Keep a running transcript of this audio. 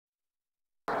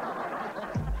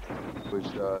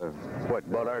was, what,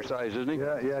 about our size, isn't he?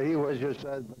 Yeah, he was just,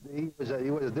 he was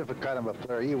a different kind of a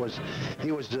player.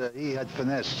 He had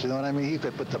finesse, you know what I mean? He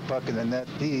could put the puck in the net.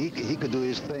 He could do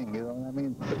his thing, you know what I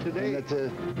mean? But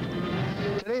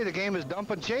today the game is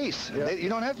dump and chase. Yeah. You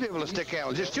don't have to be able to stick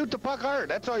handle. Just shoot the puck hard.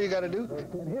 That's all you got to do.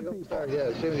 And hit people.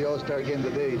 Yeah, same the All-Star game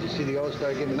today. Did you see the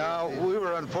All-Star game? Now, we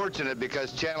were unfortunate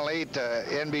because Channel 8,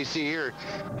 NBC here,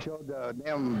 showed the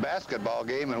damn basketball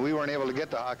game, and we weren't able to get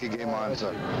the hockey game on.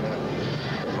 So.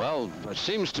 Well, it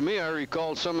seems to me I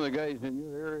recall some of the guys in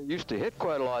your area used to hit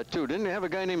quite a lot, too. Didn't they have a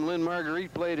guy named Lynn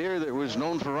Marguerite played here that was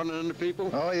known for running into people?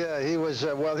 Oh, yeah, he was,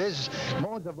 well, his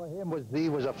moment about him was he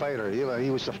was a fighter. He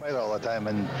was a fighter all the time,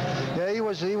 and, yeah, he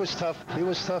was tough. He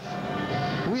was tough.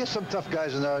 We had some tough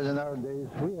guys in our days.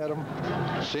 We had them.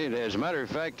 See, as a matter of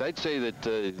fact, I'd say that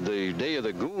the day of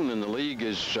the goon in the league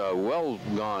is well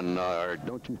gone.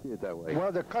 Don't you see it that way?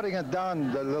 Well, they're cutting it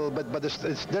down a little bit, but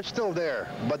they're still there.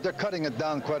 But they're cutting it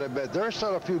down quite a bit. There are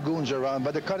still a few goons around,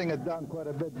 but they're cutting it down quite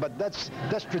a bit. But that's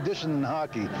tradition in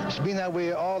hockey. It's been that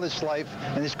way all its life,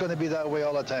 and it's going to be that way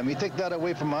all the time. You take that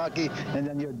away from hockey, and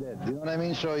then you're dead. You know what I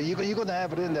mean? So you're going to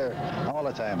have it in there all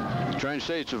the time. You're trying to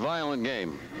say it's a violent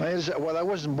game. Well, I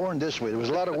wasn't born this way. There was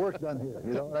a lot of work done here.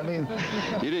 You know what I mean?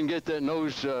 You didn't get that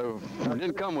nose,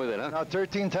 didn't come with it, huh? Now,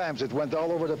 13 times. It went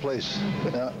all over the place.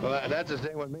 Yeah. Well, that's the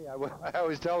thing with me. I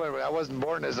always tell everybody I wasn't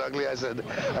born this ugly. I said,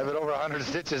 I've had over 100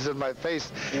 stitches in my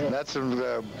face. Yeah. That's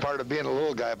part of being a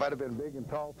little guy. If I'd have been big and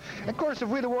tall. And of course, if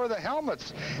we'd have wore the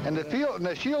helmets and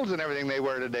the shields and everything they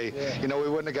wear today, you know, we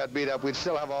wouldn't have got beat up. We'd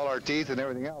still have all our teeth and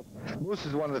everything else. Moose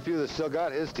is one of the few that still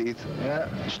got his teeth. Yeah.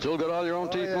 Still got all your own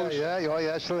teeth, Moose? Yeah,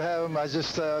 I still have them. I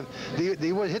just,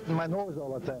 they were hitting my nose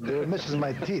all the time. They were missing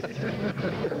my teeth.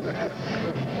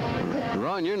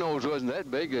 Ron, your nose wasn't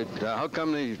that big. How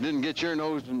come they didn't get your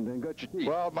nose and got your teeth?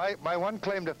 Well, my one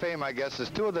claim to fame, I guess, is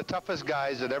two of the toughest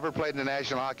guys that ever played in the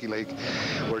National Hockey League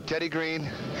were Teddy Green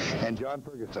and John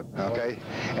Ferguson, okay?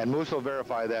 And Moose will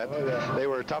verify that. Oh, yeah. They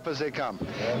were tough as they come.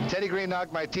 Yeah. Teddy Green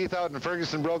knocked my teeth out and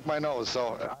Ferguson broke my nose,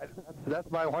 so that's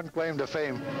my one claim to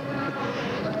fame.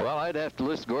 Well, I'd have to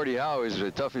list Gordie Howe as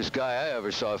the toughest guy I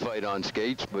ever saw fight on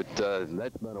skates, but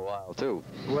that's been a while, too.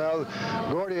 Well,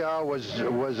 Gordie Howe was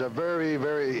a very,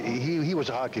 he was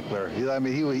a hockey player. You know, I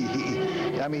mean, he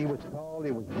was tall,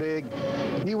 he was big.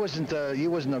 He wasn't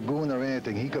a goon or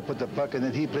anything. He could put the puck in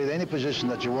it. He played any position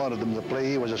that you wanted him to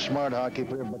play. He was a smart hockey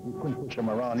player, but you couldn't push him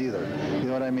around either. You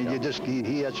know what I mean? You just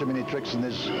he had so many tricks in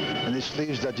his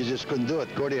sleeves that you just couldn't do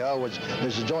it. Gordie Howe was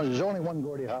there's only one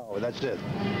Gordie Howe. That's it.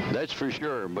 That's for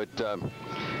sure. But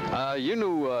you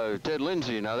knew Ted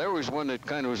Lindsay. Now there was one that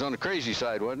kind of was on the crazy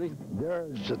side, wasn't he?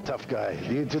 There's a tough guy.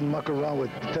 You didn't muck around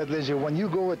with Ted Lindsay. When you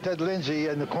go with Ted Lindsay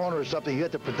in the corner or something, you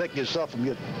have to protect yourself from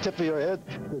your tip of your head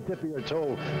to the tip of your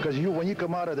toe. Because when you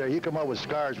come out of there, you come out with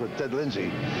scars with Ted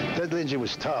Lindsay. Ted Lindsay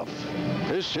was tough.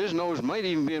 His nose might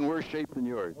even be in worse shape than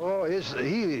yours. Oh,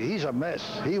 he's a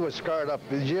mess. He was scarred up.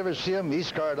 Did you ever see him? He's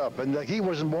scarred up. And he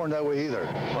wasn't born that way either.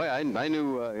 Oh, yeah, I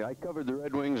knew. I covered the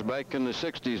Red Wings back in the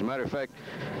 60s. Matter of fact,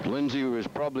 Lindsay was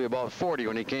probably about 40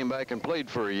 when he came back and played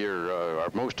for a year, or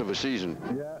most of a season.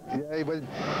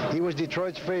 Yeah, he was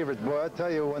Detroit's favorite, boy. I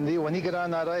tell you, when he got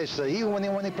on that ice,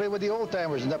 when he played with the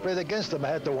old-timers and I played against him, I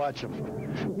had to watch him.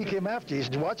 He came after you. He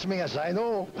said, watch me. I said, I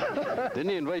know. Didn't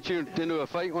he invite you into a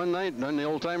fight one night on the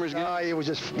old-timers game? No, he was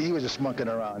just monkeying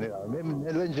around. You know,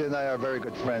 Lindsay and I are very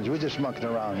good friends. We're just monkeying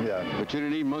around, yeah. But you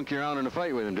didn't even monkey around in a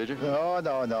fight with him, did you?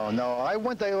 No. I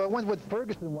went with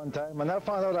Ferguson one time, and I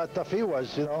found out how tough he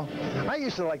was, you know. I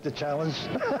used to like the challenge.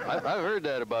 I've heard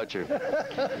that about you.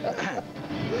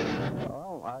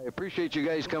 Well, I appreciate you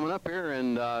guys coming up here,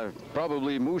 and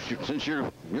probably Moose, since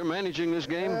you're managing this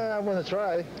game. Yeah, I'm going to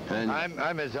try. And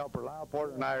I'm his helper. Lyle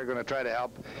Porter and I are going to try to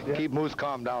help keep Moose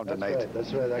calm down tonight.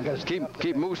 That's right. I guess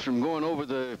keep Moose from going over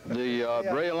the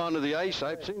rail onto the ice.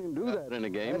 I've seen him do that in a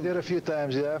game. I did a few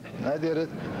times, yeah. I did it.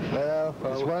 Well,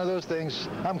 it's one of those things.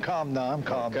 I'm calm now. I'm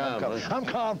calm. I'm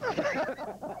calm.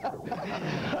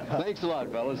 Thanks a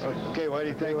lot, fellas. Okay,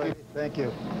 Whitey. Thank you. Thank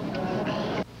you.